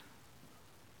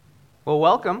Well,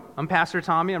 welcome. I'm Pastor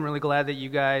Tommy. I'm really glad that you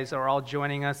guys are all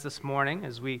joining us this morning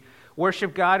as we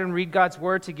worship God and read God's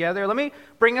Word together. Let me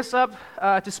bring us up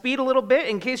to speed a little bit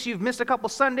in case you've missed a couple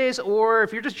Sundays, or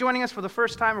if you're just joining us for the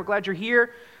first time, we're glad you're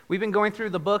here. We've been going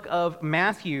through the book of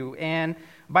Matthew, and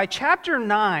by chapter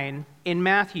 9 in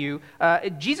Matthew,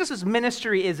 Jesus'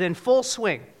 ministry is in full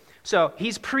swing. So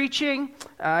he's preaching,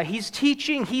 he's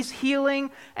teaching, he's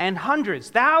healing, and hundreds,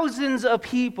 thousands of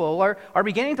people are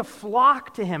beginning to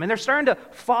flock to him, and they're starting to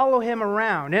follow him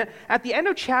around. And at the end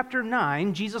of chapter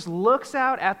 9, Jesus looks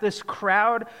out at this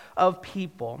crowd of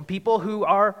people who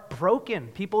are broken,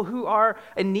 people who are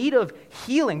in need of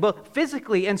healing, both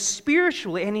physically and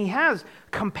spiritually, and he has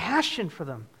compassion for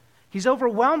them. He's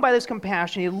overwhelmed by this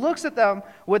compassion. He looks at them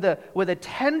with a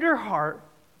tender heart,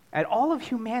 at all of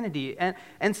humanity,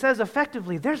 and says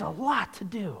effectively, there's a lot to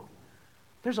do.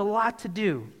 There's a lot to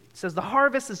do. It says, the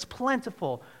harvest is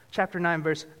plentiful, chapter 9,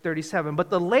 verse 37, but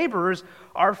the laborers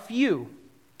are few.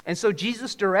 And so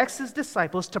Jesus directs his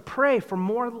disciples to pray for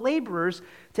more laborers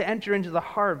to enter into the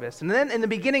harvest. And then in the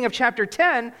beginning of chapter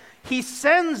 10, he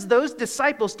sends those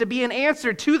disciples to be an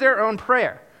answer to their own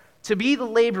prayer, to be the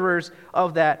laborers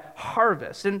of that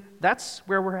harvest. And that's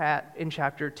where we're at in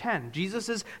chapter 10.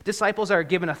 Jesus' disciples are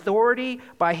given authority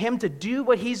by him to do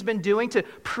what he's been doing, to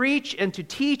preach and to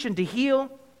teach and to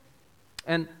heal.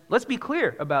 And let's be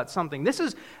clear about something. This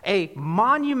is a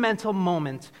monumental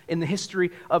moment in the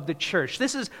history of the church.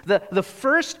 This is the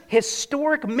first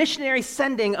historic missionary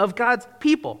sending of God's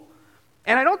people.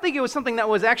 And I don't think it was something that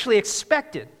was actually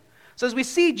expected. So as we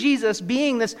see Jesus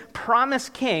being this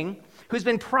promised king, who's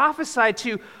been prophesied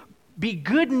to be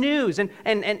good news and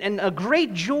a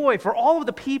great joy for all of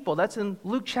the people. That's in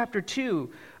Luke chapter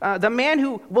 2. The man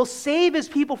who will save his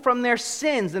people from their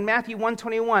sins in Matthew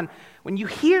 1:21. When you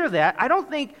hear that, I don't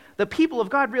think the people of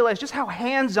God realize just how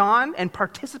hands-on and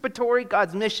participatory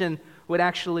God's mission would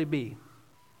actually be.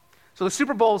 So the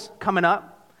Super Bowl's coming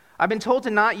up. I've been told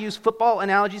to not use football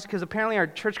analogies because apparently our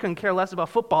church couldn't care less about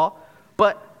football.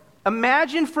 But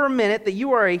imagine for a minute that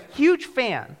you are a huge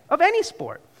fan of any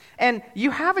sport, and you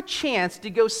have a chance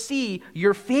to go see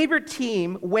your favorite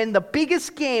team win the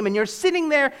biggest game, and you're sitting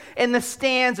there in the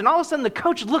stands, and all of a sudden the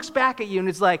coach looks back at you and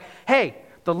is like, hey,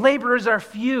 the laborers are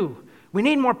few. We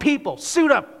need more people.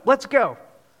 Suit up. Let's go.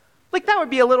 Like, that would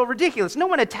be a little ridiculous. No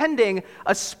one attending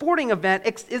a sporting event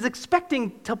is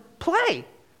expecting to play.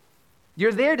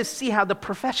 You're there to see how the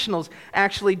professionals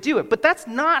actually do it. But that's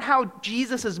not how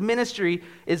Jesus' ministry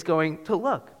is going to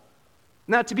look.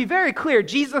 Now, to be very clear,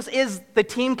 Jesus is the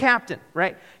team captain,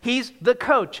 right? He's the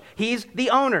coach. He's the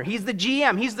owner. He's the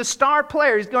GM. He's the star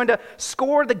player. He's going to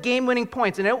score the game-winning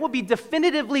points. And it will be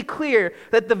definitively clear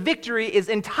that the victory is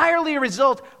entirely a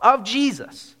result of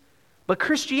Jesus. But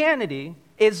Christianity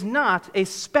is not a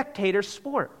spectator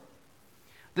sport.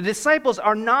 The disciples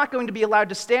are not going to be allowed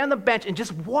to stay on the bench and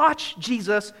just watch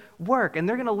Jesus work. And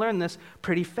they're going to learn this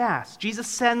pretty fast. Jesus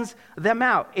sends them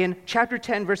out in chapter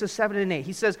 10, verses 7 and 8.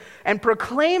 He says, and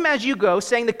proclaim as you go,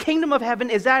 saying the kingdom of heaven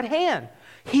is at hand.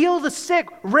 Heal the sick,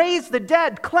 raise the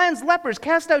dead, cleanse lepers,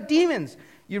 cast out demons.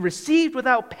 You received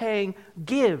without paying,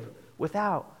 give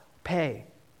without pay.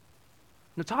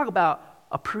 Now talk about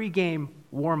a pregame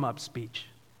warm-up speech.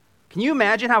 Can you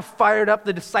imagine how fired up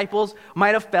the disciples might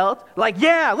have felt? Like,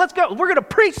 yeah, let's go. We're going to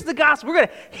preach the gospel. We're going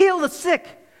to heal the sick.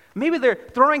 Maybe they're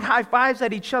throwing high fives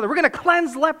at each other. We're going to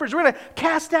cleanse lepers. We're going to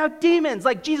cast out demons.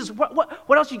 Like, Jesus,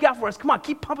 what else you got for us? Come on,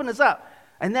 keep pumping us up.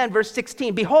 And then verse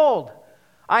 16, behold,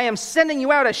 I am sending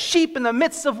you out as sheep in the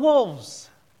midst of wolves.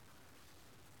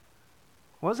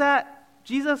 What was that,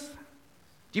 Jesus?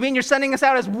 Do you mean you're sending us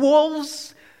out as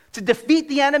wolves to defeat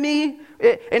the enemy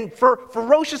and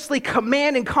ferociously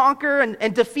command and conquer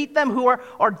and defeat them who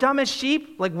are dumb as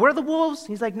sheep? Like, we're the wolves?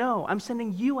 He's like, no, I'm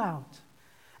sending you out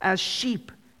as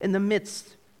sheep in the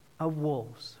midst of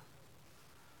wolves.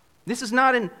 This is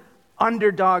not an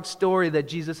underdog story that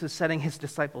Jesus is setting his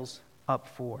disciples up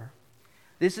for.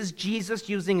 This is Jesus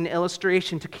using an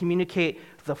illustration to communicate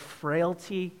the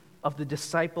frailty of the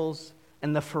disciples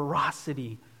and the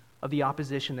ferocity of the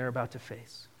opposition they're about to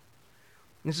face.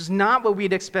 This is not what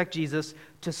we'd expect Jesus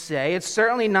to say. It's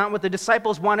certainly not what the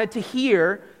disciples wanted to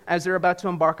hear as they're about to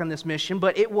embark on this mission,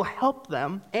 but it will help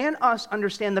them and us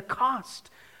understand the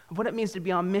cost of what it means to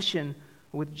be on mission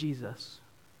with Jesus.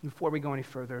 Before we go any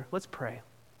further, let's pray.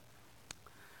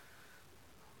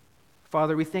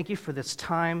 Father, we thank you for this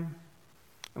time,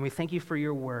 and we thank you for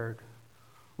your word.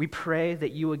 We pray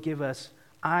that you would give us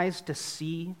eyes to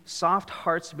see, soft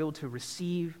hearts to be able to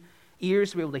receive,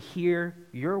 ears to be able to hear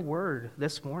your word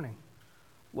this morning.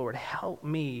 Lord, help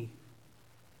me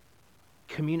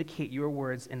communicate your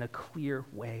words in a clear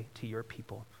way to your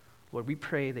people. Lord, we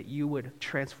pray that you would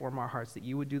transform our hearts, that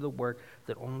you would do the work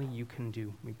that only you can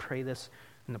do. We pray this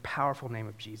in the powerful name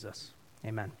of Jesus.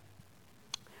 Amen.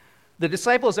 The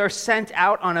disciples are sent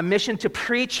out on a mission to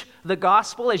preach the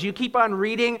gospel. As you keep on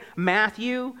reading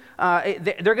Matthew,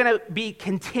 they're going to be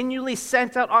continually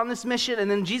sent out on this mission. And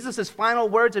then Jesus' final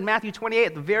words in Matthew 28,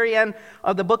 at the very end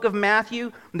of the book of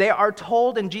Matthew, they are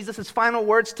told in Jesus' final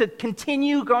words to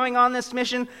continue going on this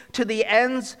mission to the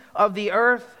ends of the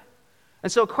earth.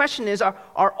 And so the question is,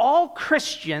 are all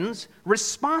Christians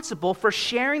responsible for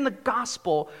sharing the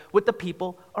gospel with the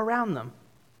people around them?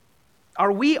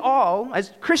 Are we all,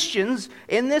 as Christians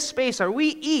in this space, are we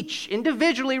each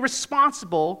individually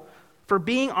responsible for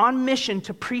being on mission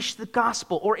to preach the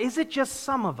gospel, or is it just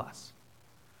some of us?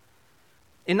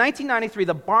 In 1993,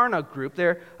 the Barna Group,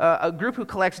 they're a group who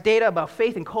collects data about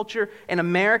faith and culture in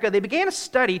America, they began a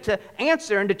study to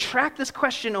answer and to track this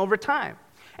question over time.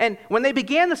 And when they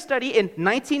began the study in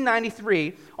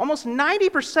 1993, almost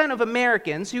 90% of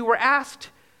Americans who were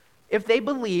asked if they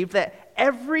believed that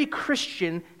every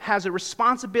Christian has a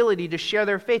responsibility to share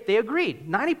their faith, they agreed.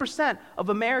 90% of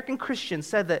American Christians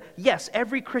said that, yes,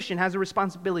 every Christian has a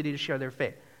responsibility to share their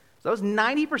faith. So that was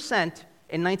 90%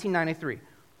 in 1993.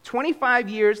 25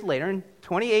 years later, in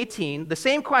 2018, the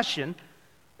same question,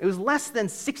 it was less than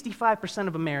 65%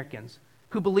 of Americans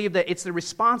who believe that it's the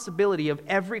responsibility of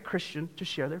every Christian to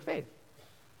share their faith.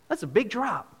 That's a big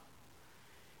drop.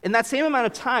 In that same amount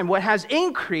of time, what has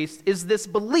increased is this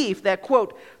belief that,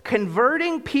 quote,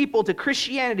 converting people to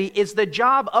Christianity is the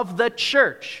job of the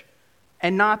church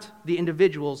and not the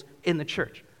individuals in the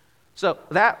church. So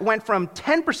that went from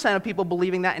 10% of people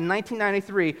believing that in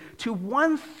 1993 to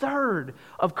 1/3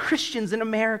 of Christians in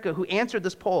America who answered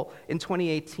this poll in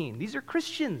 2018. These are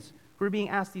Christians who are being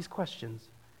asked these questions.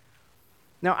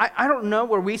 Now, I don't know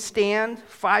where we stand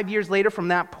 5 years later from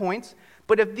that point,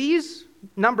 but if these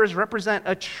numbers represent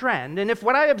a trend, and if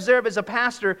what I observe as a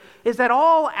pastor is at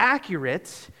all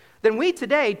accurate, then we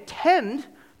today tend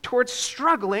towards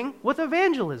struggling with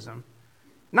evangelism.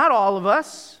 Not all of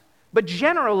us, but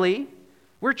generally,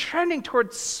 we're trending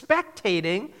towards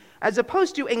spectating as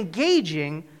opposed to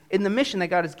engaging in the mission that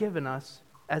God has given us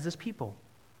as His people.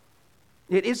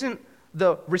 It isn't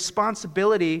the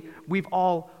responsibility we've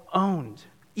all owned,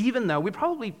 even though we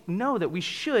probably know that we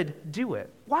should do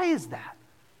it. Why is that?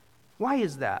 Why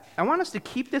is that? I want us to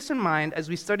keep this in mind as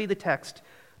we study the text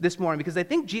this morning, because I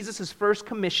think Jesus' first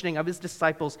commissioning of His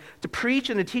disciples to preach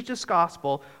and to teach this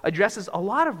gospel addresses a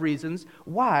lot of reasons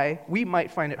why we might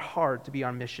find it hard to be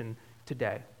on mission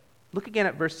today. Look again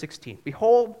at verse 16.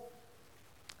 Behold,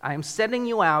 I am sending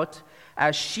you out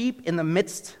as sheep in the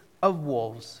midst of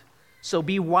wolves. So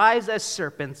be wise as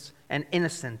serpents and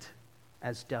innocent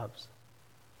as doves.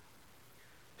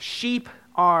 Sheep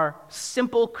are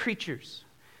simple creatures.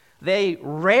 They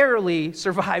rarely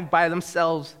survive by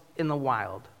themselves in the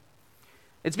wild.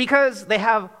 It's because they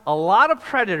have a lot of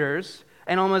predators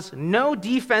and almost no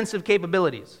defensive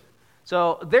capabilities.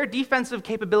 So their defensive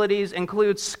capabilities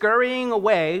include scurrying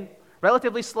away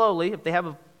relatively slowly if they have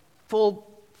a full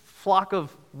flock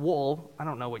of wool. I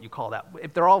don't know what you call that.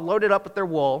 If they're all loaded up with their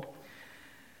wool.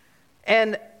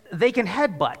 And they can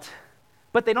headbutt,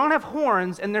 but they don't have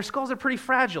horns and their skulls are pretty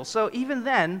fragile. So even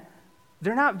then,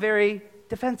 they're not very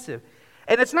defensive.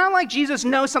 And it's not like Jesus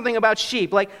knows something about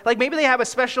sheep. Like maybe they have a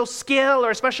special skill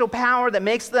or a special power that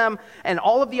makes them and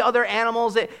all of the other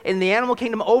animals in the animal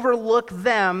kingdom overlook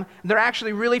them. They're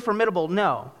actually really formidable.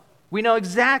 No. We know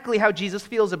exactly how Jesus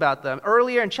feels about them.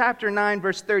 Earlier in chapter 9,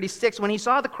 verse 36, when He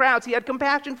saw the crowds, He had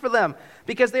compassion for them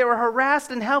because they were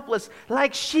harassed and helpless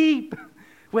like sheep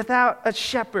without a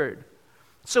shepherd.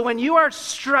 So when you are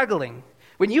struggling,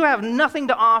 when you have nothing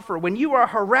to offer, when you are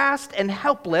harassed and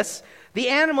helpless, the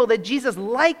animal that Jesus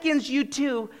likens you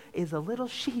to is a little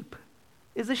sheep,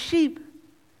 is a sheep.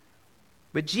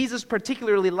 But Jesus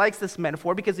particularly likes this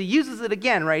metaphor because He uses it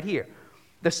again right here.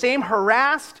 The same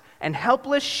harassed and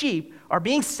helpless sheep are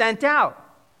being sent out,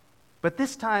 but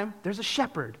this time there's a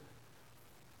shepherd.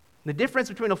 The difference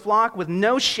between a flock with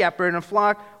no shepherd and a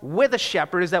flock with a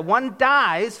shepherd is that one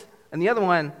dies and the other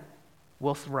one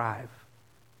will thrive.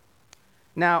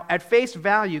 Now, at face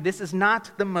value, this is not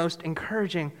the most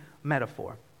encouraging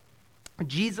metaphor.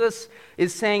 Jesus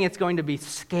is saying it's going to be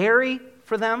scary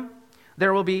for them.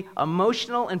 There will be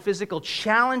emotional and physical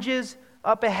challenges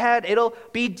up ahead. It'll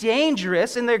be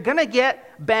dangerous, and they're going to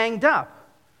get banged up.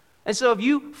 And so if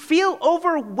you feel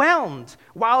overwhelmed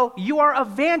while you are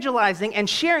evangelizing and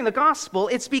sharing the gospel,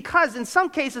 it's because in some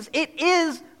cases it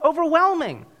is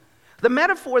overwhelming. The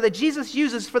metaphor that Jesus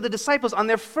uses for the disciples on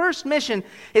their first mission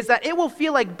is that it will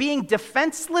feel like being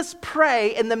defenseless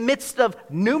prey in the midst of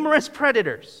numerous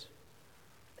predators.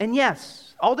 And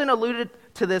yes, Alden alluded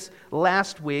to this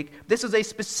last week. This is a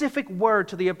specific word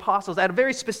to the apostles at a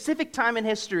very specific time in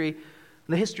history, in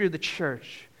the history of the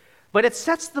church. But it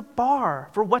sets the bar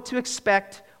for what to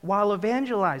expect while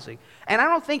evangelizing. And I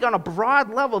don't think on a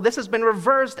broad level this has been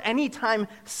reversed any time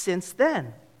since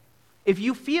then. If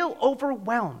you feel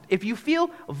overwhelmed, if you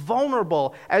feel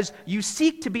vulnerable as you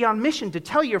seek to be on mission to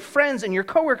tell your friends and your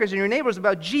coworkers and your neighbors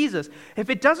about Jesus,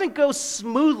 if it doesn't go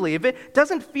smoothly, if it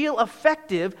doesn't feel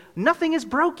effective, nothing is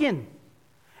broken.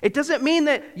 It doesn't mean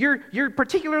that you're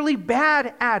particularly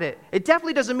bad at it. It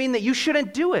definitely doesn't mean that you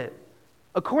shouldn't do it.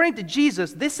 According to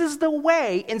Jesus, this is the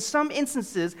way, in some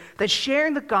instances, that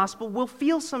sharing the gospel will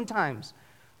feel sometimes,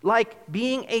 like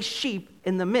being a sheep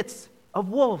in the midst of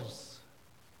wolves.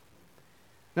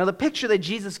 Now, the picture that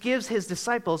Jesus gives his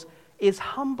disciples is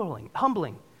humbling.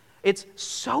 It's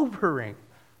sobering,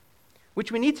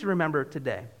 which we need to remember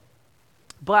today.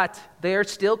 But they are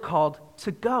still called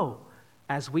to go,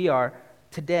 as we are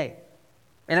today.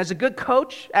 And as a good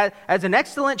coach, as an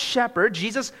excellent shepherd,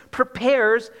 Jesus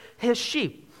prepares his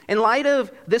sheep. In light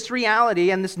of this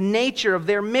reality and this nature of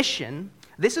their mission,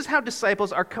 this is how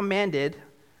disciples are commanded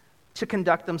to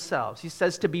conduct themselves. He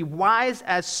says to be wise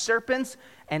as serpents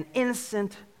and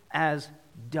innocent as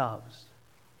doves.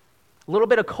 A little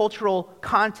bit of cultural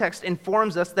context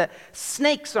informs us that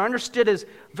snakes are understood as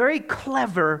very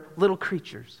clever little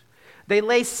creatures. They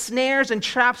lay snares and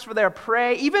traps for their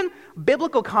prey. Even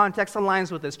biblical context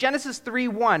aligns with this. Genesis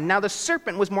 3:1, now the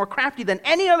serpent was more crafty than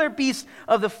any other beast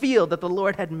of the field that the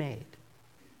Lord had made.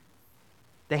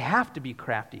 They have to be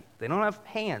crafty. They don't have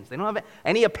hands. They don't have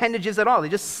any appendages at all. They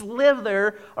just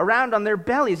slither around on their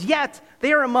bellies. Yet,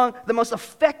 they are among the most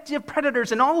effective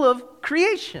predators in all of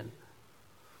creation.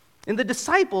 And the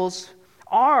disciples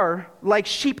are like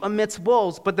sheep amidst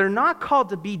wolves, but they're not called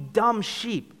to be dumb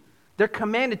sheep. They're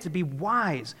commanded to be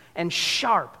wise and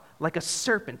sharp like a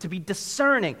serpent, to be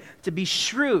discerning, to be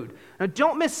shrewd. Now,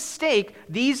 don't mistake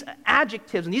these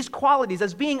adjectives and these qualities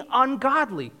as being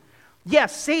ungodly.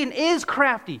 Yes, Satan is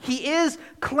crafty, he is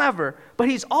clever, but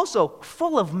he's also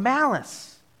full of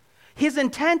malice. His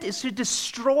intent is to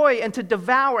destroy and to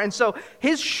devour, and so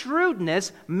his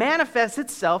shrewdness manifests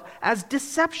itself as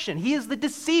deception. He is the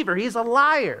deceiver, he is a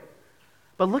liar.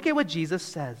 But look at what Jesus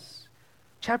says.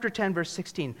 Chapter 10, verse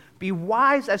 16. Be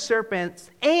wise as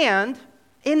serpents and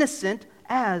innocent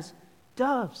as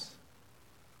doves.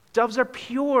 Doves are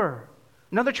pure.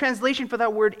 Another translation for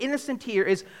that word innocent here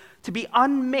is to be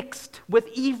unmixed with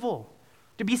evil,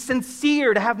 to be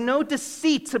sincere, to have no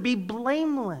deceit, to be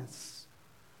blameless.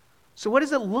 So what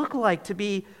does it look like to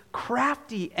be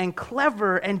crafty and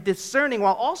clever and discerning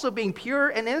while also being pure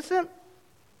and innocent?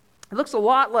 It looks a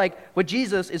lot like what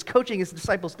Jesus is coaching his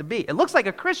disciples to be. It looks like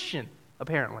a Christian,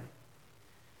 apparently.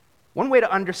 One way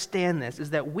to understand this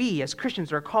is that we as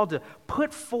Christians are called to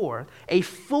put forth a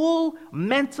full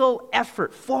mental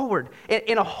effort forward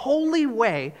in a holy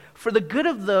way for the good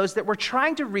of those that we're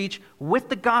trying to reach with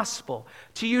the gospel,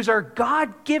 to use our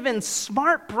God-given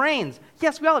smart brains.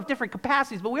 Yes, we all have different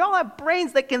capacities, but we all have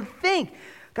brains that can think.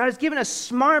 God has given us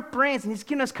smart brains, and he's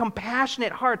given us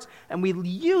compassionate hearts, and we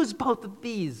use both of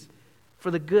these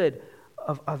for the good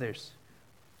of others.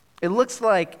 It looks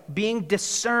like being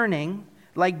discerning,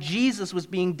 like Jesus was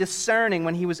being discerning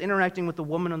when he was interacting with the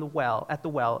woman at the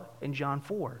well in John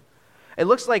 4. It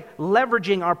looks like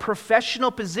leveraging our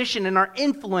professional position and our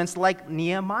influence like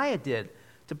Nehemiah did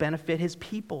to benefit his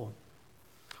people.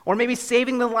 Or maybe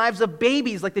saving the lives of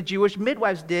babies like the Jewish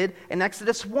midwives did in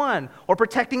Exodus 1. Or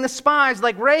protecting the spies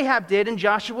like Rahab did in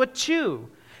Joshua 2.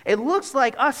 It looks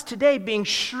like us today being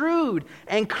shrewd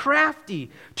and crafty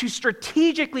to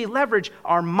strategically leverage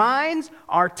our minds,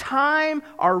 our time,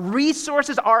 our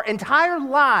resources, our entire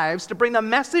lives to bring the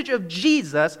message of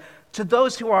Jesus to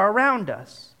those who are around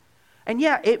us. And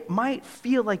yeah, it might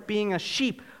feel like being a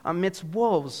sheep amidst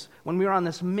wolves when we are on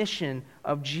this mission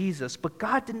of Jesus, but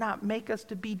God did not make us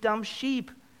to be dumb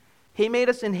sheep. He made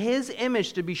us in his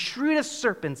image to be shrewd as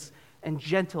serpents and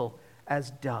gentle as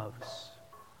doves.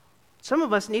 Some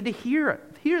of us need to hear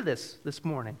this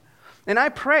morning. And I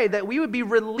pray that we would be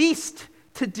released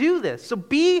to do this. So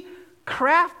be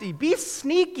crafty, be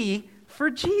sneaky for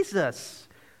Jesus,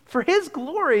 for his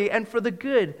glory and for the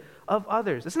good of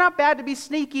others. It's not bad to be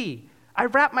sneaky. I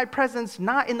wrap my presents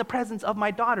not in the presence of my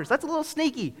daughters. That's a little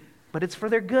sneaky, but it's for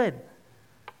their good.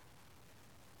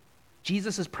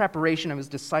 Jesus' preparation of his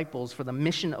disciples for the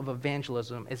mission of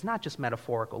evangelism is not just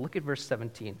metaphorical. Look at verse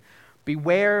 17.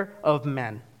 Beware of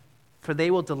men. For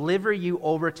they will deliver you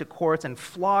over to courts and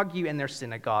flog you in their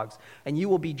synagogues, and you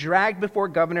will be dragged before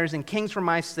governors and kings for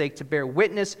my sake to bear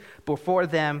witness before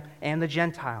them and the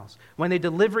Gentiles. When they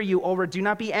deliver you over, do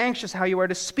not be anxious how you are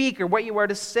to speak or what you are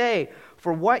to say,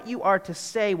 for what you are to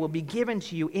say will be given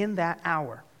to you in that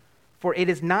hour. For it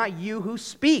is not you who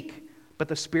speak, but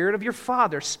the Spirit of your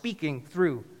Father speaking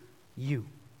through you.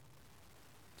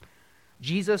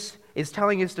 Jesus is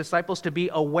telling his disciples to be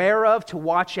aware of, to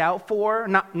watch out for,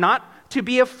 not to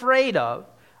be afraid of.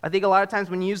 I think a lot of times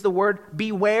when you use the word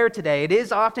beware today, it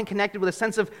is often connected with a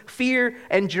sense of fear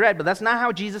and dread, but that's not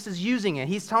how Jesus is using it.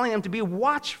 He's telling them to be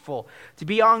watchful, to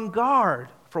be on guard.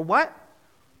 For what?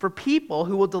 For people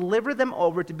who will deliver them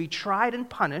over to be tried and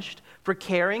punished for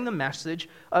carrying the message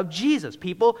of Jesus.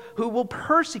 People who will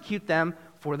persecute them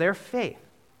for their faith.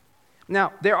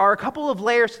 Now, there are a couple of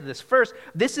layers to this. First,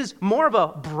 this is more of a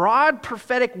broad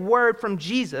prophetic word from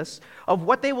Jesus of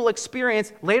what they will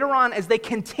experience later on as they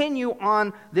continue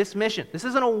on this mission. This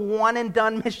isn't a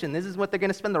one-and-done mission. This is what they're going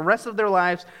to spend the rest of their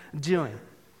lives doing.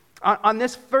 On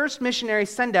this first missionary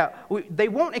send-out, they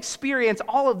won't experience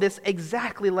all of this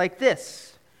exactly like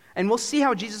this. And we'll see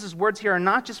how Jesus' words here are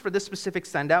not just for this specific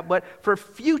send-out, but for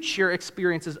future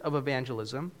experiences of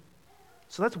evangelism.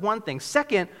 So that's one thing.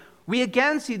 Second, we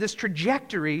again see this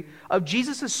trajectory of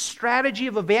Jesus' strategy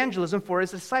of evangelism for his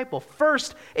disciple.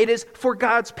 First, it is for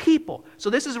God's people.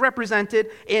 So this is represented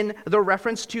in the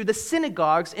reference to the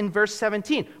synagogues in verse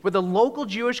 17, where the local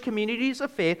Jewish communities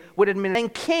of faith would admit,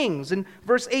 and kings in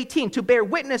verse 18, to bear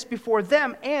witness before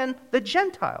them and the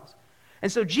Gentiles.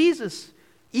 And so Jesus,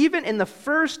 even in the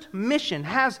first mission,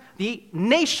 has the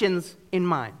nations in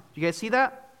mind. Do you guys see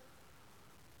that?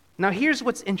 Now here's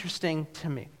what's interesting to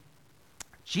me.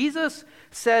 Jesus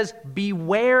says,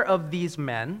 beware of these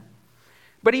men,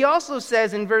 but he also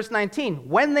says in verse 19,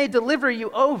 when they deliver you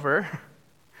over,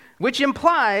 which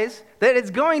implies that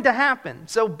it's going to happen.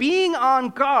 So being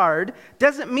on guard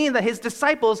doesn't mean that his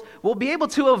disciples will be able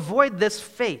to avoid this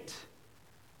fate.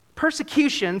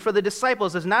 Persecution for the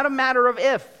disciples is not a matter of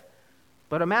if,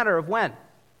 but a matter of when.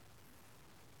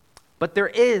 But there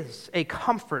is a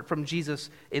comfort from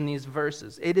Jesus in these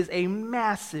verses. It is a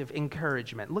massive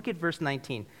encouragement. Look at verse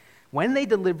 19. When they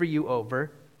deliver you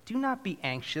over, do not be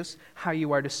anxious how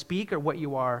you are to speak or what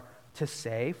you are to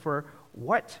say, for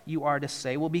what you are to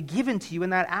say will be given to you in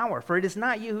that hour. For it is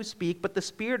not you who speak, but the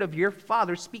Spirit of your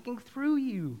Father speaking through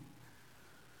you.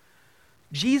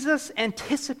 Jesus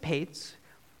anticipates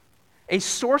a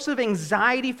source of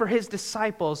anxiety for his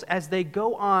disciples as they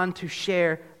go on to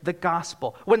share the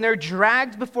gospel. When they're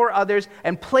dragged before others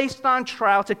and placed on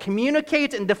trial to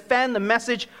communicate and defend the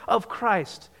message of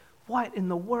Christ, what in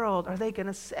the world are they going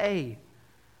to say?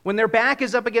 When their back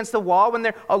is up against the wall, when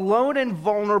they're alone and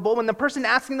vulnerable, when the person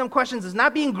asking them questions is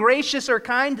not being gracious or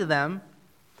kind to them.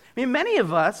 I mean, many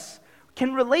of us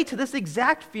can relate to this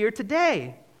exact fear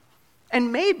today.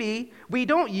 And maybe we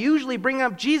don't usually bring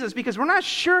up Jesus because we're not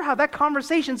sure how that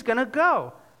conversation's going to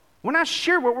go. We're not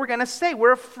sure what we're going to say.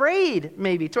 We're afraid,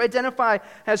 maybe, to identify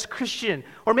as Christian.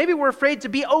 Or maybe we're afraid to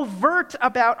be overt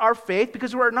about our faith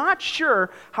because we're not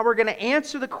sure how we're going to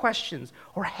answer the questions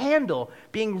or handle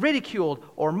being ridiculed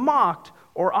or mocked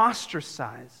or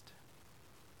ostracized.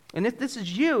 And if this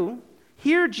is you,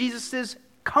 hear Jesus'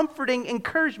 comforting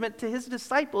encouragement to his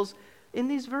disciples in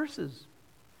these verses.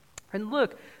 And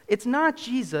look, it's not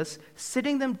Jesus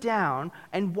sitting them down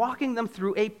and walking them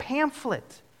through a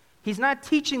pamphlet. He's not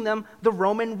teaching them the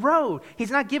Roman road.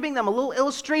 He's not giving them a little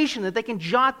illustration that they can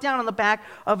jot down on the back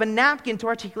of a napkin to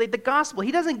articulate the gospel.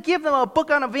 He doesn't give them a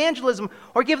book on evangelism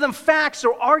or give them facts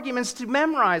or arguments to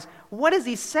memorize. What does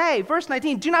he say? Verse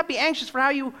 19, do not be anxious for how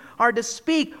you are to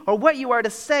speak or what you are to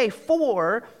say,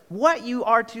 for what you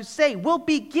are to say will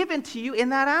be given to you in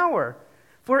that hour.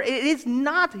 For it is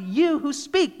not you who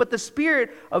speak, but the Spirit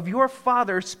of your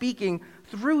Father speaking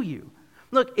through you.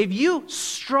 Look, if you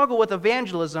struggle with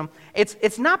evangelism,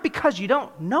 it's not because you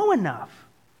don't know enough.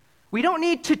 We don't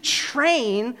need to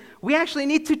train. We actually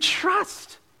need to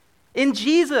trust in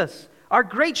Jesus, our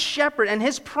great shepherd, and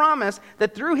his promise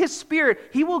that through his Spirit,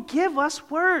 he will give us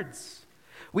words.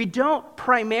 We don't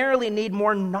primarily need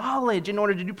more knowledge in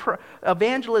order to do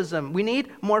evangelism. We need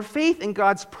more faith in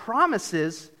God's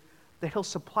promises that he'll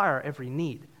supply our every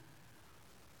need.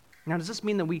 Now, does this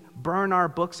mean that we burn our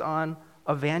books on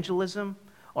evangelism?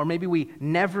 Or maybe we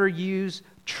never use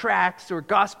tracts or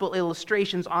gospel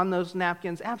illustrations on those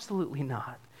napkins? Absolutely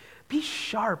not. Be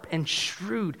sharp and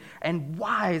shrewd and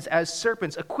wise as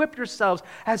serpents. Equip yourselves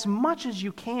as much as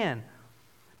you can.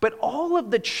 But all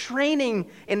of the training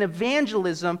in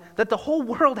evangelism that the whole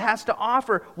world has to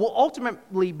offer will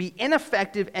ultimately be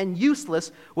ineffective and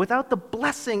useless without the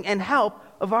blessing and help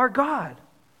of our God.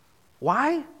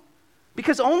 Why?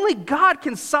 Because only God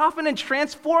can soften and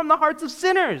transform the hearts of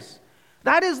sinners.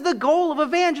 That is the goal of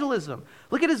evangelism.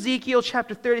 Look at Ezekiel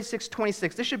chapter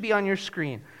 36:26. This should be on your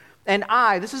screen. And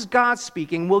I, this is God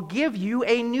speaking, will give you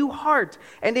a new heart,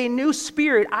 and a new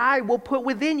spirit I will put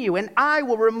within you. And I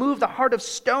will remove the heart of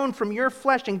stone from your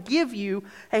flesh and give you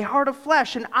a heart of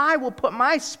flesh. And I will put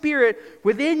my spirit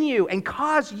within you and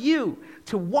cause you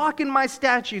to walk in my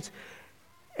statutes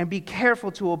and be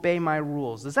careful to obey my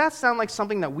rules. Does that sound like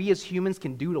something that we as humans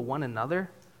can do to one another?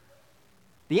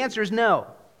 The answer is no.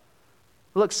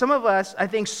 Look, some of us, I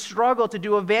think, struggle to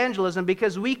do evangelism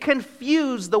because we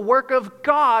confuse the work of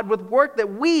God with work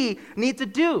that we need to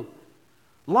do.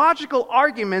 Logical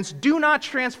arguments do not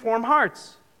transform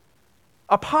hearts.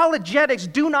 Apologetics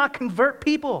do not convert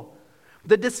people.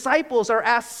 The disciples are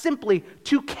asked simply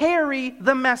to carry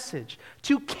the message,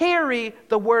 to carry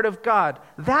the word of God.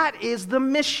 That is the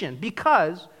mission,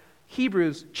 because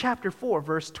Hebrews chapter 4,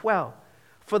 verse 12.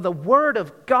 For the word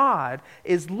of God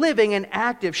is living and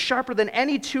active, sharper than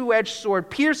any two-edged sword,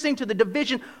 piercing to the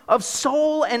division of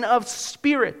soul and of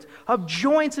spirit, of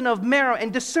joints and of marrow,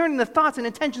 and discerning the thoughts and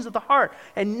intentions of the heart.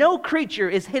 And no creature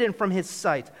is hidden from his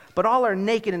sight, but all are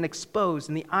naked and exposed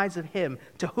in the eyes of him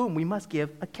to whom we must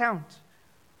give account.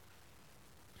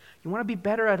 You want to be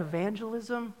better at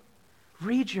evangelism?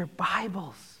 Read your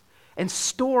Bibles and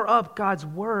store up God's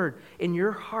word in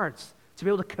your hearts to be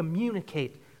able to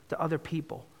communicate to other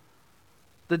people.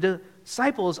 The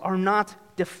disciples are not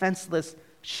defenseless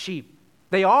sheep.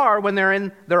 They are when they're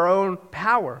in their own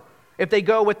power, if they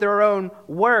go with their own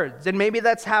words. And maybe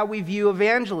that's how we view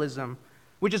evangelism,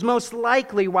 which is most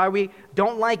likely why we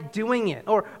don't like doing it,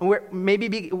 or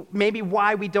maybe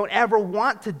why we don't ever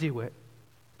want to do it.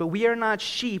 But we are not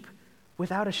sheep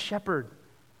without a shepherd.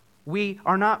 We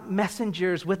are not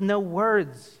messengers with no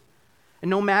words. And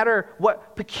no matter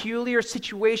what peculiar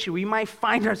situation we might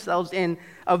find ourselves in,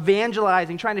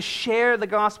 evangelizing, trying to share the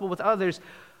gospel with others,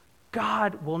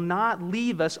 God will not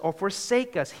leave us or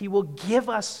forsake us. He will give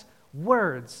us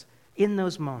words in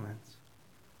those moments.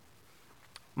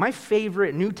 My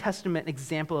favorite New Testament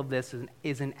example of this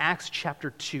is in Acts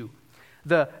chapter 2.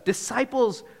 The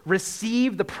disciples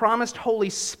receive the promised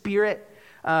Holy Spirit.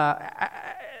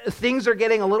 Things are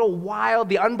getting a little wild.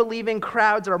 The unbelieving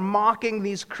crowds are mocking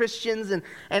these Christians,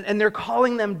 and they're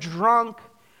calling them drunk.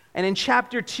 And in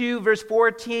chapter 2, verse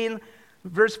 14,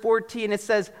 it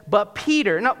says, but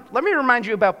Peter. Now, let me remind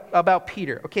you about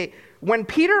Peter, okay? When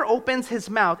Peter opens his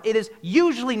mouth, it is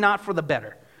usually not for the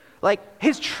better. Like,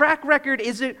 his track record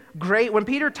isn't great. When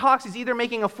Peter talks, he's either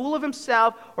making a fool of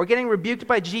himself or getting rebuked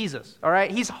by Jesus, all right?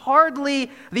 He's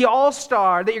hardly the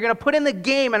all-star that you're going to put in the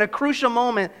game at a crucial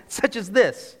moment such as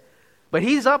this. But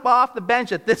he's up off the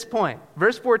bench at this point.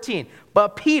 Verse 14,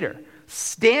 but Peter,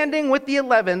 standing with the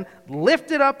 11,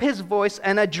 lifted up his voice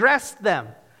and addressed them.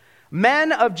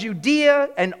 Men of Judea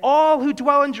and all who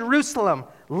dwell in Jerusalem,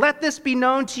 let this be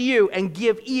known to you and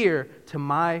give ear to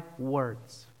my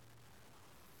words.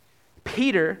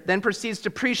 Peter then proceeds to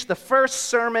preach the first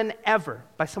sermon ever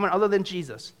by someone other than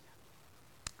Jesus.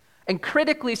 And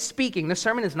critically speaking, the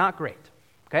sermon is not great,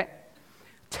 okay?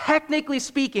 Technically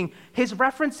speaking, his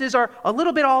references are a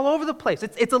little bit all over the place.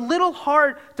 It's a little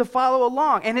hard to follow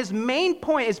along. And his main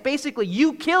point is basically,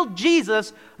 you killed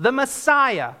Jesus, the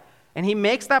Messiah. And he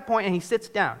makes that point and he sits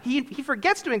down. He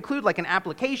forgets to include like an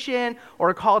application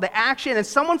or a call to action. And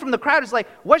someone from the crowd is like,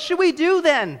 what should we do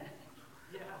then?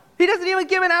 He doesn't even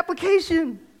give an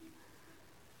application.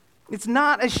 It's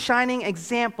not a shining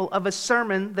example of a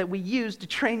sermon that we use to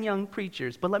train young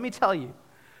preachers. But let me tell you,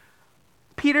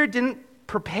 Peter didn't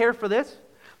prepare for this.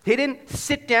 He didn't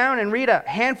sit down and read a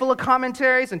handful of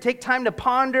commentaries and take time to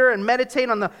ponder and meditate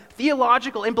on the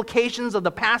theological implications of the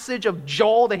passage of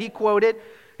Joel that he quoted.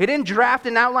 He didn't draft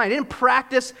an outline. He didn't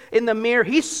practice in the mirror.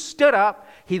 He stood up,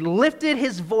 he lifted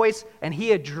his voice, and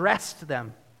he addressed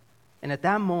them. And at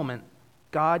that moment,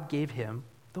 God gave him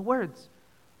the words.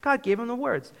 God gave him the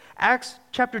words. Acts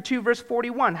chapter 2, verse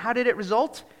 41. How did it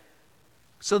result?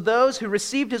 So those who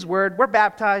received his word were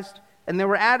baptized, and there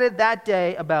were added that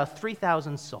day about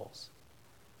 3,000 souls.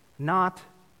 Not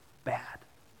bad.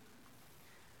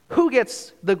 Who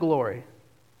gets the glory?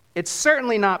 It's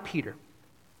certainly not Peter.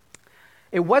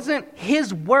 It wasn't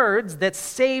his words that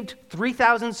saved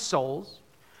 3,000 souls.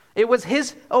 It was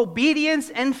his obedience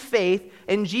and faith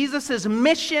in Jesus'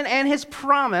 mission and his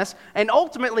promise, and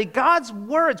ultimately God's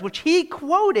words, which he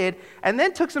quoted and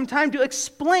then took some time to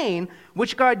explain,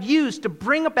 which God used to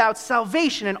bring about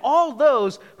salvation in all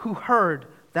those who heard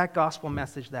that gospel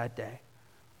message that day.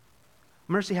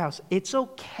 Mercy House, it's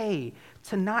okay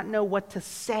to not know what to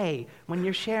say when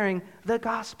you're sharing the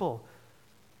gospel.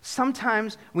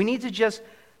 Sometimes we need to just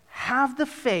have the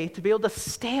faith to be able to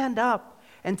stand up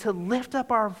and to lift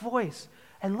up our voice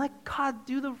and let God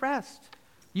do the rest.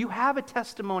 You have a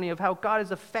testimony of how God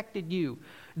has affected you.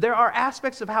 There are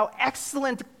aspects of how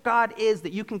excellent God is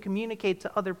that you can communicate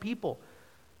to other people.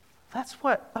 That's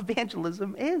what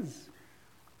evangelism is.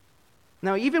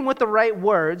 Now, even with the right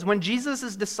words, when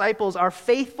Jesus' disciples are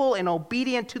faithful and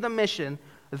obedient to the mission,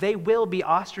 they will be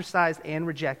ostracized and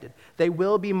rejected. They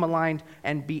will be maligned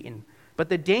and beaten. But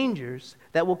the dangers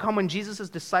that will come when Jesus'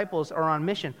 disciples are on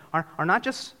mission are not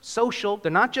just social,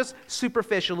 they're not just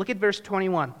superficial. Look at verse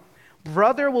 21.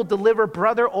 Brother will deliver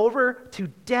brother over to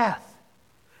death,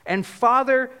 and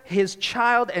father his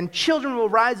child, and children will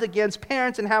rise against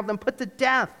parents and have them put to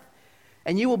death.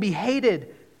 And you will be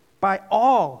hated by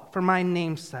all for my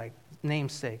name's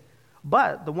sake.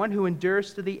 But the one who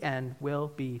endures to the end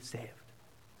will be saved.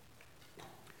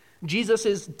 Jesus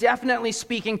is definitely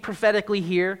speaking prophetically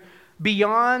here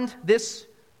beyond this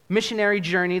missionary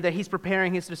journey that he's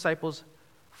preparing his disciples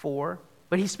for.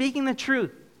 But he's speaking the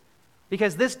truth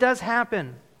because this does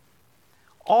happen.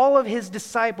 All of his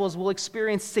disciples will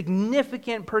experience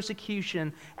significant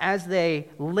persecution as they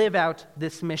live out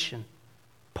this mission.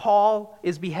 Paul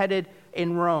is beheaded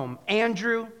in Rome.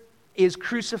 Andrew is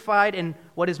crucified in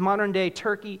what is modern-day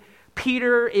Turkey.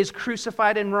 Peter is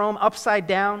crucified in Rome upside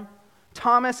down.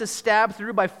 Thomas is stabbed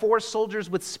through by 4 soldiers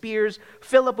with spears.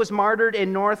 Philip was martyred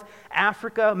in North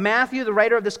Africa. Matthew, the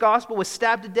writer of this gospel, was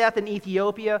stabbed to death in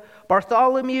Ethiopia.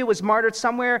 Bartholomew was martyred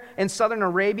somewhere in southern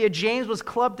Arabia. James was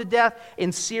clubbed to death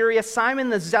in Syria. Simon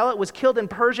the Zealot was killed in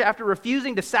Persia after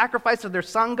refusing to sacrifice to their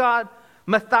sun god.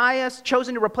 Matthias,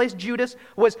 chosen to replace Judas,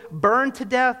 was burned to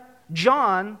death.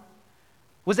 John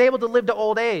was able to live to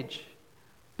old age.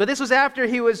 But this was after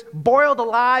he was boiled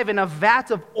alive in a vat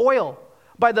of oil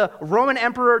by the Roman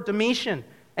Emperor Domitian.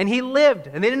 And he lived,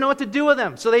 and they didn't know what to do with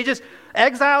him. So they just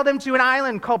exiled him to an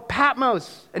island called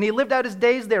Patmos. And he lived out his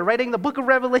days there, writing the book of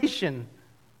Revelation.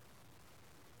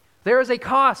 There is a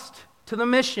cost to the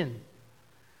mission.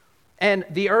 And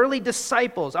the early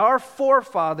disciples, our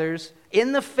forefathers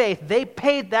in the faith, they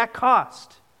paid that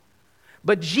cost.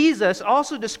 But Jesus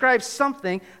also describes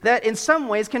something that in some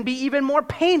ways can be even more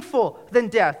painful than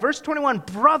death. Verse 21,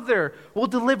 brother will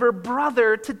deliver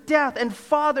brother to death, and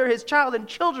father his child, and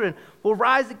children will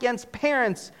rise against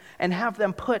parents and have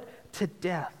them put to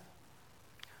death.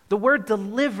 The word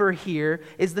deliver here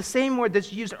is the same word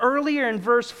that's used earlier in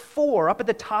verse 4, up at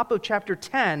the top of chapter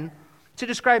 10, to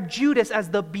describe Judas as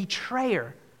the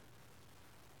betrayer.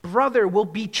 Brother will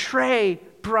betray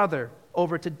brother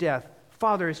over to death.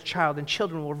 Father his child, and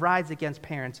children will rise against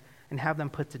parents and have them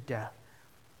put to death.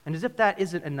 And as if that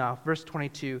isn't enough, verse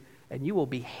 22, and you will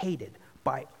be hated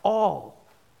by all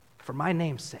for my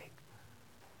name's sake.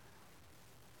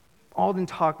 Alden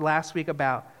talked last week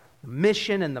about the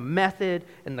mission and the method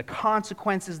and the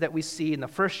consequences that we see in the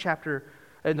first chapter,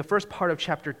 in the first part of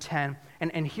chapter 10.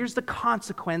 And here's the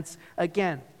consequence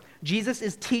again. Jesus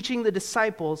is teaching the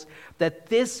disciples that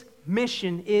this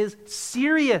mission is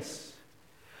serious.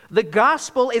 The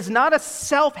gospel is not a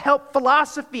self-help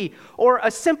philosophy or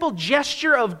a simple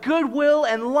gesture of goodwill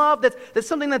and love that's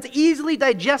something that's easily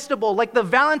digestible, like the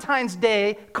Valentine's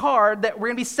Day card that we're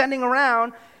going to be sending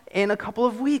around in a couple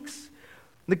of weeks.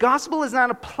 The gospel is not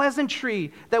a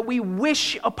pleasantry that we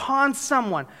wish upon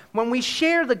someone. When we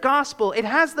share the gospel, it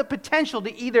has the potential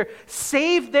to either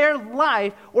save their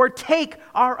life or take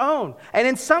our own. And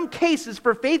in some cases,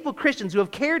 for faithful Christians who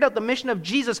have carried out the mission of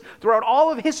Jesus throughout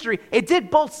all of history, it did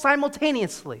both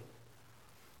simultaneously.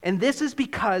 And this is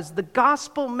because the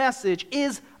gospel message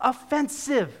is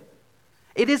offensive.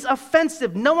 It is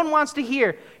offensive. No one wants to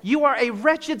hear, you are a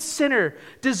wretched sinner,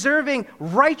 deserving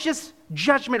righteous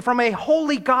judgment from a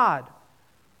holy God.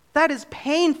 That is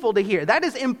painful to hear. That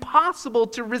is impossible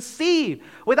to receive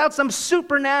without some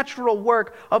supernatural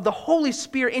work of the Holy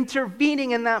Spirit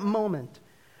intervening in that moment.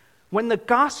 When the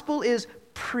gospel is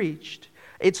preached,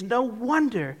 it's no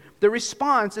wonder the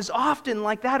response is often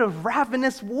like that of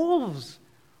ravenous wolves.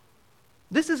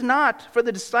 This is not for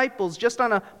the disciples just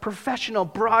on a professional,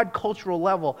 broad cultural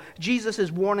level. Jesus is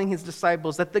warning his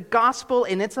disciples that the gospel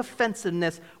in its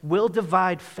offensiveness will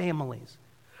divide families.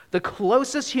 The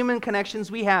closest human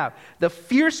connections we have, the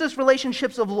fiercest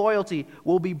relationships of loyalty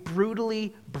will be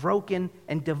brutally broken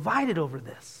and divided over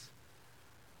this.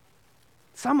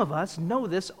 Some of us know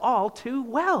this all too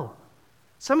well.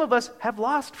 Some of us have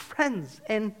lost friends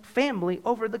and family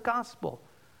over the gospel.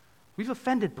 We've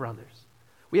offended brothers.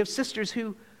 We have sisters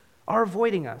who are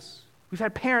avoiding us. We've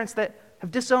had parents that have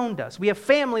disowned us. We have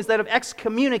families that have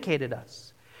excommunicated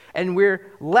us. And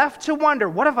we're left to wonder,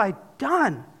 what have I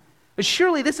done? But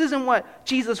surely this isn't what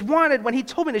Jesus wanted when he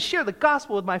told me to share the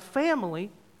gospel with my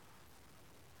family.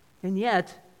 And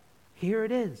yet, here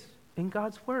it is in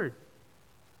God's word.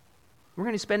 We're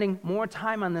going to be spending more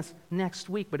time on this next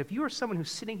week. But if you are someone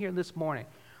who's sitting here this morning,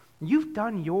 you've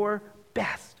done your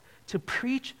best to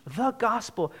preach the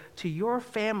gospel to your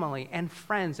family and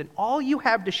friends, and all you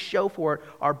have to show for it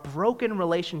are broken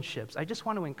relationships, I just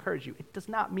want to encourage you. It does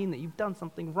not mean that you've done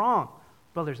something wrong,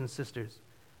 brothers and sisters.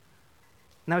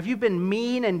 Now, if you've been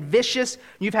mean and vicious,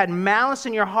 you've had malice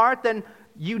in your heart, then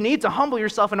you need to humble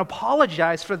yourself and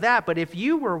apologize for that. But if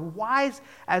you were wise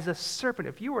as a serpent,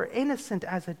 if you were innocent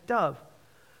as a dove,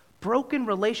 broken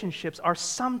relationships are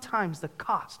sometimes the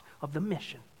cost of the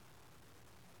mission.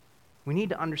 We need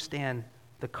to understand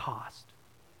the cost,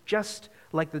 just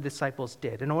like the disciples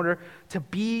did, in order to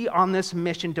be on this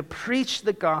mission to preach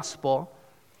the gospel.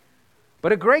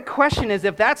 But a great question is,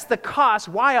 if that's the cost,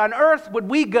 why on earth would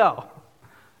we go?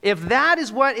 If that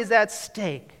is what is at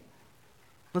stake.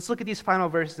 Let's look at these final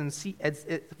verses and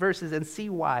see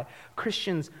why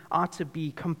Christians ought to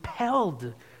be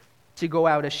compelled to go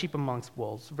out as sheep amongst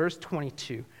wolves. Verse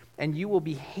 22, and you will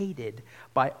be hated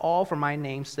by all for my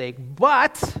name's sake,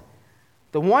 but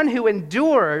the one who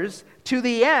endures to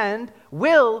the end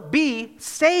will be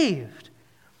saved.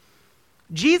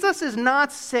 Jesus is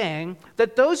not saying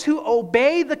that those who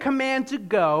obey the command to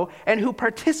go and who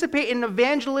participate in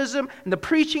evangelism and the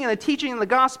preaching and the teaching of the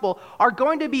gospel are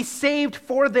going to be saved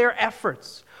for their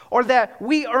efforts, or that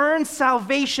we earn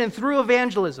salvation through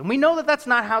evangelism. We know that that's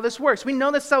not how this works. We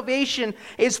know that salvation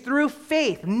is through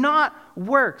faith, not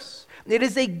works. It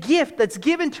is a gift that's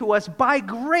given to us by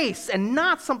grace and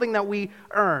not something that we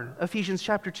earn. Ephesians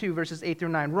chapter 2, verses 8 through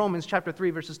 9. Romans chapter 3,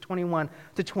 verses 21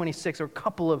 to 26, or a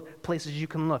couple of places you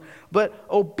can look. But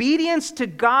obedience to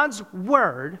God's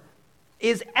word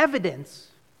is evidence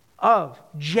of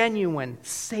genuine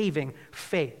saving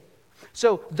faith.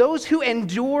 So those who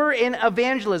endure in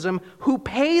evangelism, who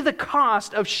pay the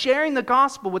cost of sharing the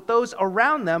gospel with those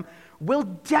around them, will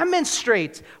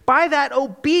demonstrate by that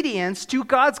obedience to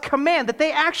God's command that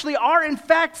they actually are in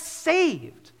fact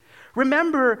saved.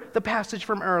 Remember the passage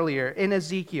from earlier in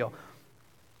Ezekiel,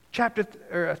 chapter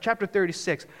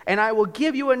 36. And I will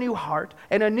give you a new heart,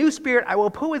 and a new spirit I will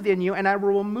put within you, and I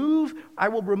will remove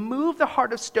the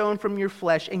heart of stone from your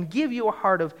flesh and give you a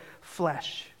heart of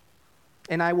flesh.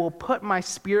 And I will put my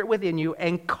spirit within you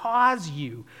and cause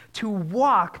you to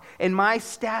walk in my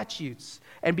statutes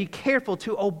and be careful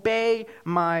to obey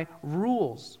my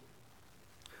rules.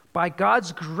 By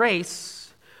God's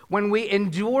grace, when we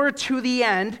endure to the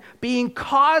end, being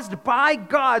caused by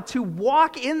God to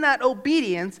walk in that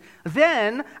obedience,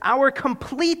 then our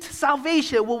complete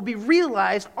salvation will be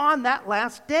realized on that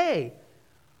last day.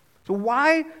 So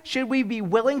why should we be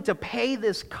willing to pay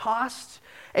this cost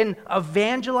and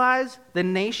evangelize the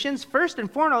nations? First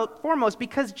and foremost,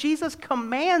 because Jesus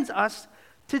commands us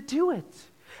to do it.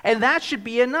 And that should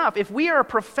be enough. If we are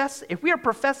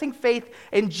professing faith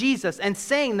in Jesus and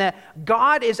saying that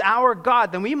God is our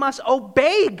God, then we must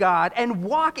obey God and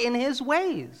walk in his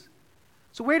ways.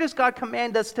 So where does God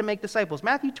command us to make disciples?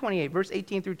 Matthew 28, verse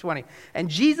 18 through 20. And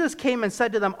Jesus came and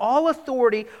said to them, all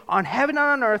authority on heaven and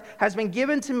on earth has been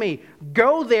given to me.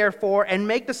 Go therefore and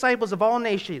make disciples of all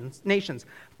nations,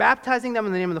 baptizing them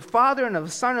in the name of the Father and of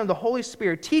the Son and of the Holy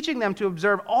Spirit, teaching them to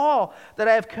observe all that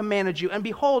I have commanded you. And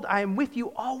behold, I am with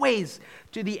you always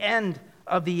to the end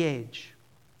of the age.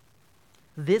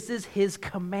 This is his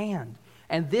command,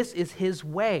 and this is his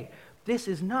way. This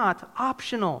is not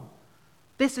optional.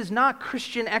 This is not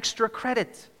Christian extra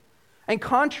credit. And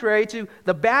contrary to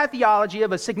the bad theology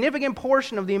of a significant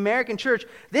portion of the American church,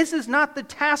 this is not the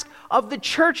task of the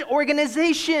church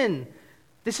organization.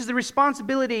 This is the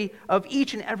responsibility of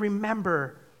each and every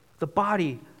member of the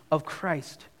body of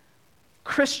Christ.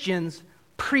 Christians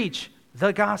preach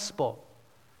the gospel.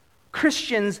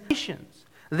 Christians,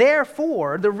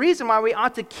 therefore, the reason why we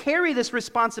ought to carry this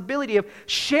responsibility of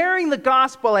sharing the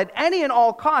gospel at any and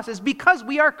all costs is because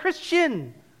we are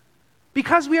Christian.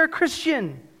 Because we are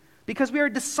Christian. Because we are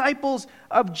disciples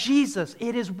of Jesus.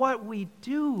 It is what we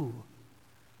do.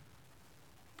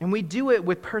 And we do it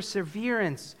with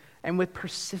perseverance and with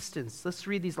persistence. Let's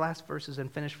read these last verses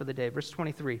and finish for the day. Verse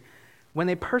 23. When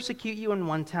they persecute you in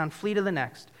one town, flee to the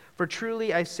next. For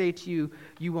truly I say to you,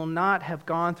 you will not have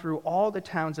gone through all the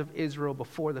towns of Israel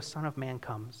before the Son of Man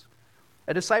comes.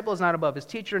 A disciple is not above his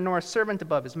teacher, nor a servant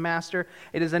above his master.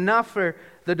 It is enough for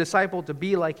the disciple to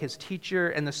be like his teacher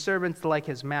and the servant like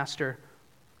his master.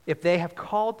 If they have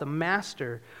called the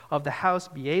master of the house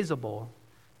Beelzebul,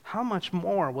 how much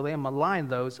more will they malign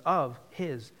those of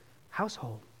his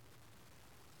household?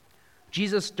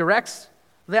 Jesus directs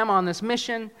them on this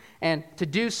mission, and to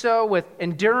do so with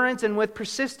endurance and with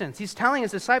persistence. He's telling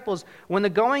his disciples, when the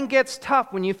going gets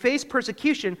tough, when you face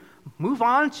persecution, move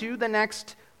on to the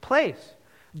next place.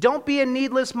 Don't be a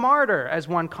needless martyr, as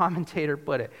one commentator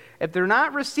put it. If they're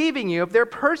not receiving you, if they're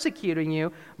persecuting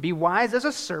you, be wise as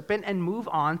a serpent and move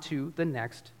on to the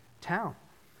next town.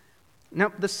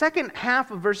 Now, the second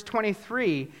half of verse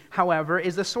 23, however,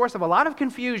 is the source of a lot of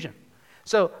confusion.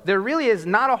 So there really is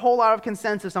not a whole lot of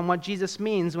consensus on what Jesus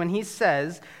means when he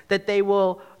says that they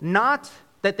won't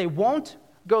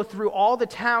go through all the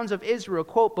towns of Israel,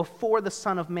 quote, before the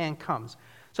Son of Man comes.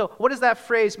 So what does that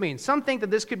phrase mean? Some think that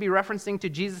this could be referencing to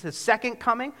Jesus' second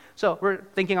coming. So we're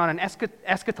thinking on an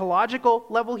eschatological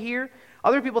level here.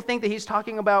 Other people think that he's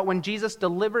talking about when Jesus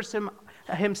delivers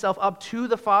himself up to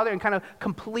the Father and kind of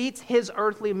completes his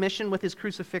earthly mission with his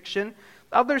crucifixion.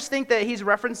 Others think that he's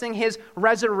referencing his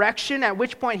resurrection, at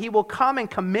which point he will come and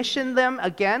commission them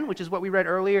again, which is what we read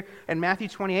earlier in Matthew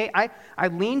 28. I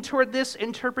lean toward this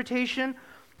interpretation,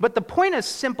 but the point is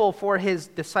simple for his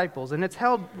disciples, and it's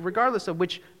held regardless of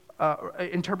which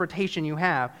interpretation you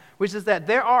have, which is that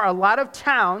there are a lot of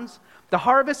towns, the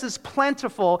harvest is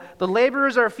plentiful, the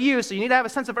laborers are few, so you need to have a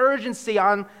sense of urgency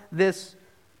on this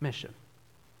mission.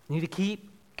 You need to keep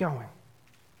going.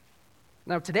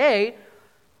 Now today,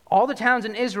 all the towns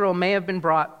in Israel may have been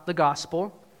brought the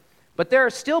gospel, but there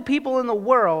are still people in the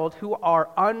world who are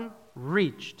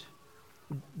unreached.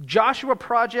 Joshua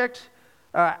Project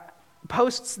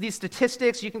posts these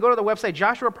statistics. You can go to the website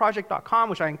joshuaproject.com,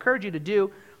 which I encourage you to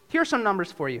do. Here are some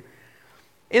numbers for you.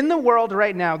 In the world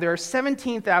right now, there are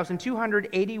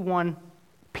 17,281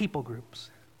 people groups.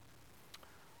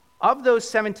 Of those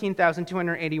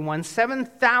 17,281,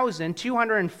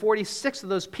 7,246 of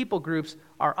those people groups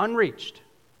are unreached.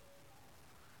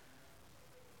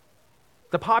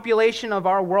 The population of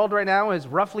our world right now is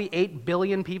roughly 8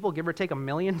 billion people, give or take a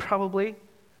million probably.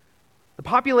 The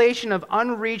population of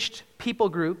unreached people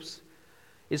groups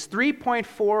is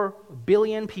 3.4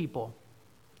 billion people.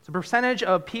 So the percentage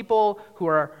of people who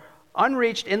are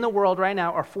unreached in the world right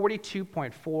now are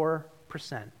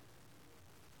 42.4%.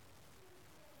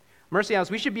 Mercy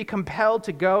House, we should be compelled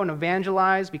to go and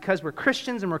evangelize because we're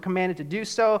Christians and we're commanded to do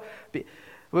so. But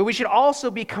we should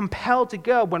also be compelled to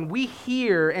go when we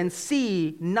hear and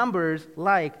see numbers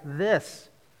like this.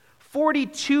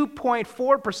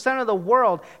 42.4% of the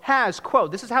world has, quote,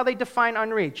 this is how they define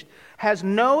unreached, has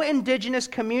no indigenous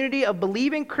community of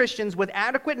believing Christians with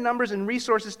adequate numbers and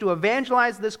resources to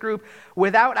evangelize this group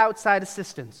without outside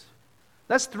assistance.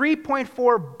 That's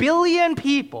 3.4 billion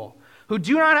people who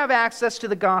do not have access to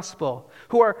the gospel,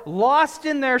 who are lost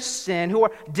in their sin, who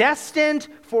are destined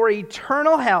for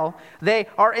eternal hell. They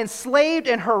are enslaved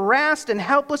and harassed and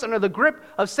helpless under the grip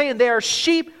of Satan. They are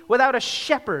sheep without a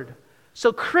shepherd.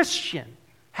 So Christian,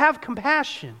 have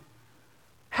compassion.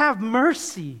 Have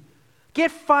mercy.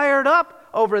 Get fired up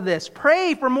over this.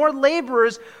 Pray for more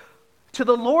laborers to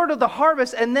the Lord of the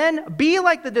harvest, and then be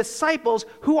like the disciples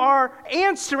who are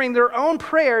answering their own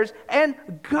prayers and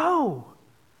go.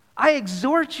 I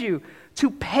exhort you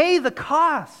to pay the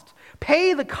cost.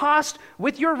 Pay the cost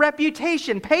with your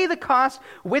reputation. Pay the cost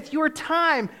with your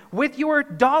time, with your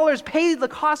dollars. Pay the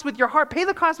cost with your heart. Pay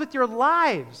the cost with your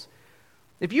lives.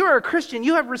 If you are a Christian,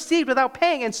 you have received without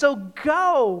paying, and so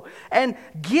go and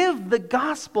give the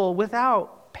gospel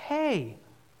without pay.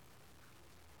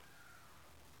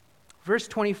 Verse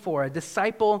 24, a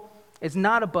disciple is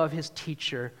not above his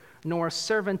teacher, nor a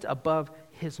servant above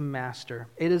his master.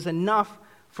 It is enough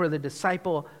for the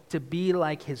disciple to be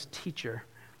like his teacher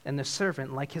and the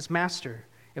servant like his master.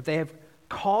 If they have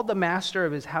called the master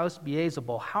of his house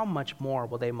Beelzebul, how much more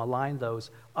will they malign those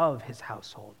of his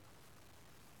household?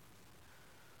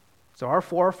 So our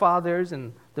forefathers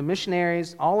and the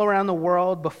missionaries all around the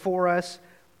world before us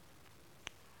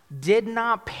did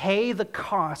not pay the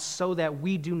cost so that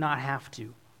we do not have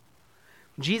to.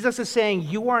 Jesus is saying,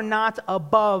 you are not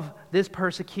above this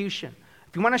persecution.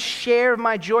 If you want to share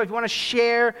my joy, if you want to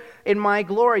share in my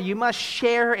glory, you must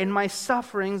share in my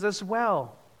sufferings as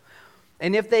well.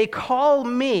 And if they call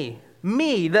me,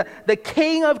 the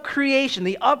king of creation,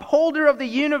 the upholder of the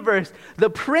universe, the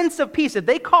prince of peace, if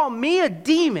they call me a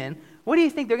demon, what do you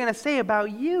think they're going to say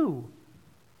about you?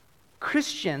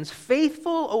 Christians,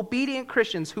 faithful, obedient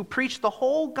Christians who preach the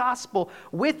whole gospel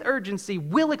with urgency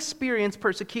will experience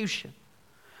persecution.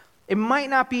 It might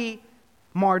not be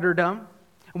martyrdom.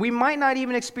 We might not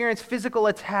even experience physical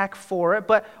attack for it,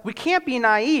 but we can't be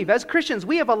naive. As Christians,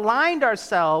 we have aligned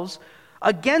ourselves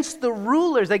against the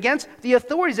rulers, against the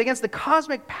authorities, against the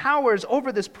cosmic powers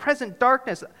over this present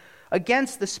darkness,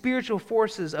 against the spiritual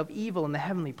forces of evil in the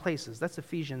heavenly places. That's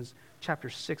Ephesians chapter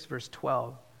 6, verse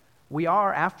 12. We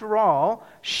are, after all,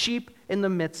 sheep in the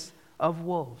midst of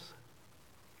wolves.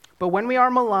 But when we are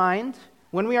maligned,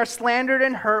 when we are slandered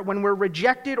and hurt, when we're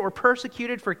rejected or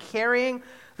persecuted for carrying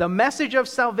the message of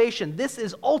salvation, this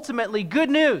is ultimately good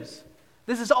news.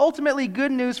 This is ultimately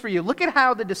good news for you. Look at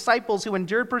how the disciples who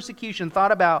endured persecution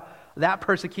thought about that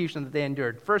persecution that they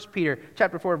endured. 1 Peter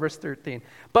chapter 4, verse 13.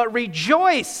 But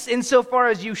rejoice insofar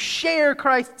as you share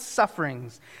Christ's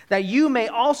sufferings, that you may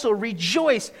also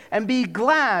rejoice and be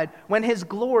glad when his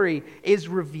glory is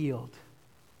revealed.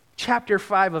 Chapter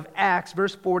 5 of Acts,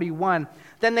 verse 41.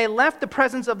 Then they left the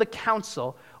presence of the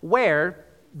council where,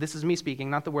 this is me speaking,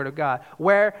 not the word of God,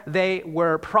 where they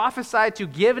were prophesied to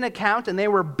give an account and they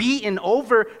were beaten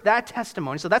over that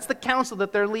testimony. So that's the council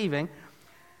that they're leaving.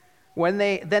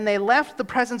 Then they left the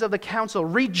presence of the council,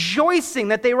 rejoicing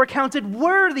that they were counted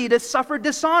worthy to suffer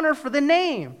dishonor for the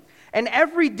name. And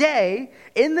every day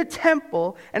in the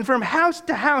temple and from house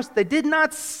to house, they did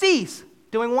not cease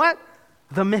doing what?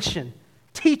 The mission,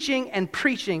 teaching and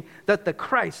preaching that the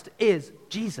Christ is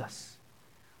Jesus.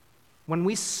 When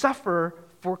we suffer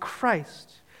for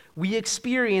Christ, we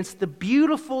experience the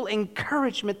beautiful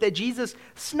encouragement that Jesus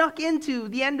snuck into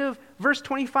the end of verse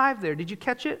 25 there. Did you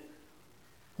catch it?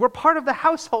 We're part of the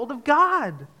household of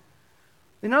God.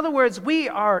 In other words, we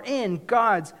are in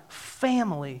God's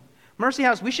family. Mercy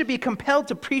House, we should be compelled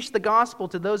to preach the gospel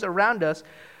to those around us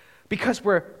because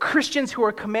we're Christians who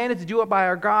are commanded to do it by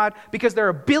our God, because there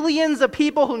are billions of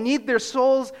people who need their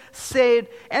souls saved,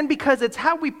 and because it's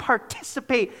how we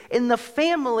participate in the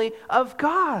family of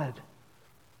God.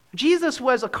 Jesus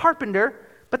was a carpenter,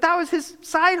 but that was his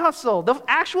side hustle. The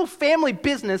actual family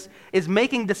business is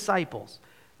making disciples.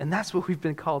 And that's what we've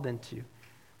been called into.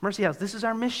 Mercy House, this is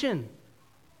our mission.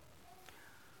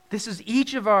 This is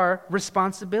each of our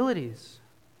responsibilities.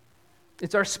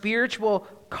 It's our spiritual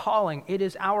calling. It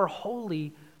is our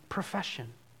holy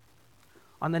profession.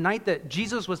 On the night that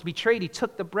Jesus was betrayed, he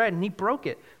took the bread and he broke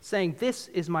it, saying, "This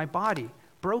is my body,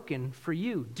 broken for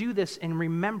you. Do this in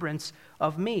remembrance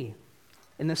of me."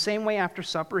 In the same way, after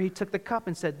supper, he took the cup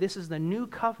and said, "This is the new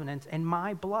covenant in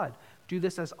my blood. Do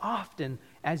this as often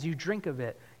as you drink of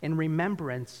it in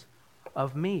remembrance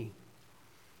of me."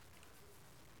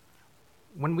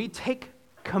 When we take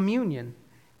communion,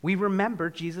 we remember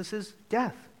Jesus'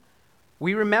 death.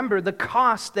 We remember the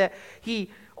cost that he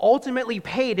ultimately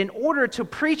paid in order to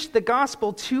preach the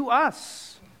gospel to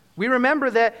us. We remember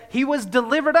that he was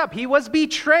delivered up. He was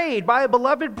betrayed by a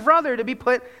beloved brother to be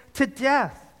put to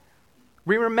death.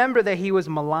 We remember that he was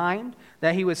maligned,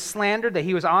 that he was slandered, that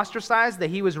he was ostracized, that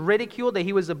he was ridiculed, that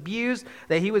he was abused,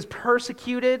 that he was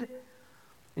persecuted.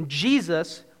 And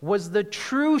Jesus was the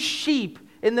true sheep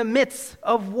in the midst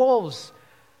of wolves.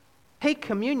 Take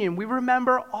communion, we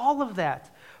remember all of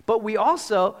that, but we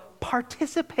also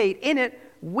participate in it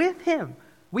with him.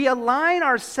 We align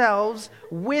ourselves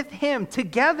with him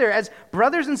together as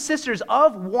brothers and sisters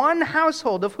of one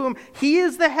household, of whom he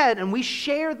is the head, and we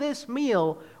share this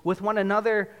meal with one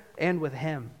another and with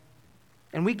him.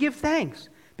 And we give thanks,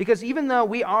 because even though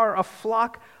we are a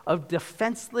flock of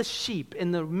defenseless sheep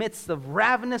in the midst of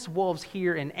ravenous wolves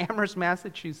here in Amherst,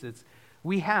 Massachusetts,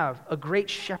 we have a great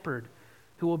shepherd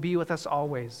who will be with us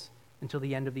always until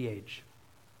the end of the age.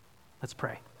 Let's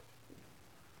pray.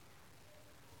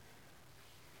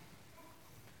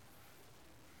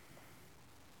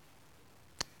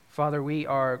 Father, we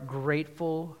are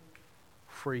grateful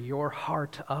for your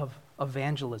heart of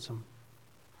evangelism,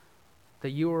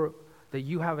 that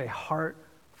you have a heart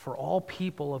for all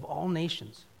people of all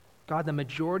nations. God, the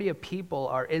majority of people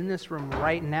are in this room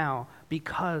right now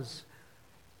because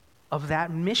of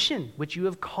that mission which you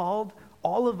have called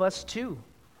all of us to.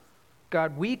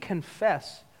 God, we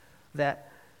confess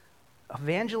that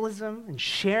evangelism and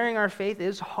sharing our faith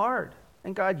is hard.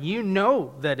 And God, you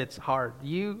know that it's hard.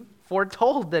 You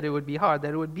foretold that it would be hard,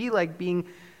 that it would be like being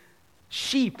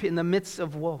sheep in the midst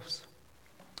of wolves.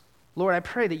 Lord, I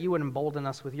pray that you would embolden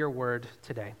us with your word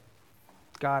today.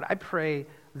 God, I pray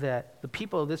that the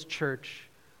people of this church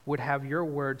would have your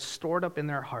word stored up in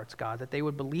their hearts, God, that they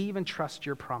would believe and trust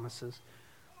your promises.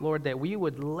 Lord, that we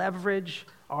would leverage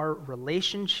our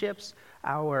relationships,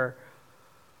 our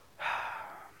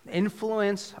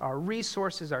influence, our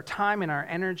resources, our time, and our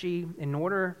energy in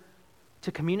order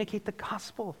to communicate the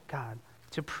gospel, God,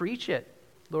 to preach it,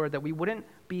 Lord, that we wouldn't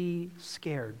be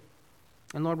scared.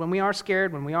 And Lord, when we are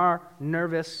scared, when we are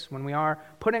nervous, when we are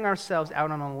putting ourselves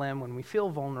out on a limb, when we feel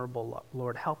vulnerable,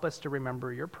 Lord, help us to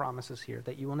remember your promises here,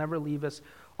 that you will never leave us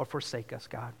or forsake us,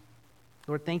 God.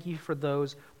 Lord, thank you for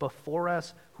those before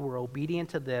us who were obedient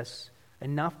to this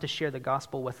enough to share the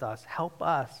gospel with us. Help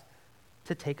us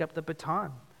to take up the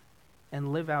baton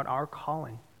and live out our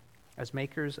calling as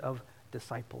makers of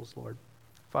disciples, Lord.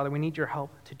 Father, we need your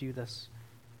help to do this.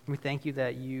 We thank you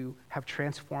that you have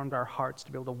transformed our hearts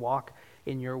to be able to walk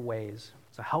in your ways.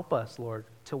 So help us, Lord,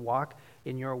 to walk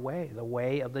in your way, the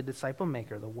way of the disciple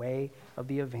maker, the way of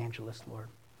the evangelist, Lord.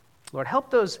 Lord, help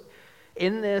those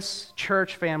in this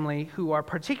church family who are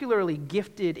particularly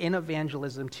gifted in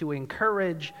evangelism to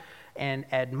encourage and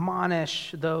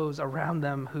admonish those around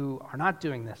them who are not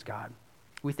doing this, God.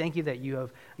 We thank you that you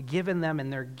have given them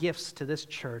and their gifts to this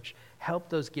church. Help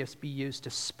those gifts be used to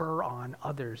spur on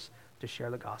others to share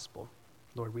the gospel.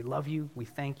 Lord, we love you. We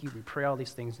thank you. We pray all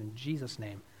these things in Jesus'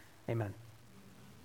 name. Amen.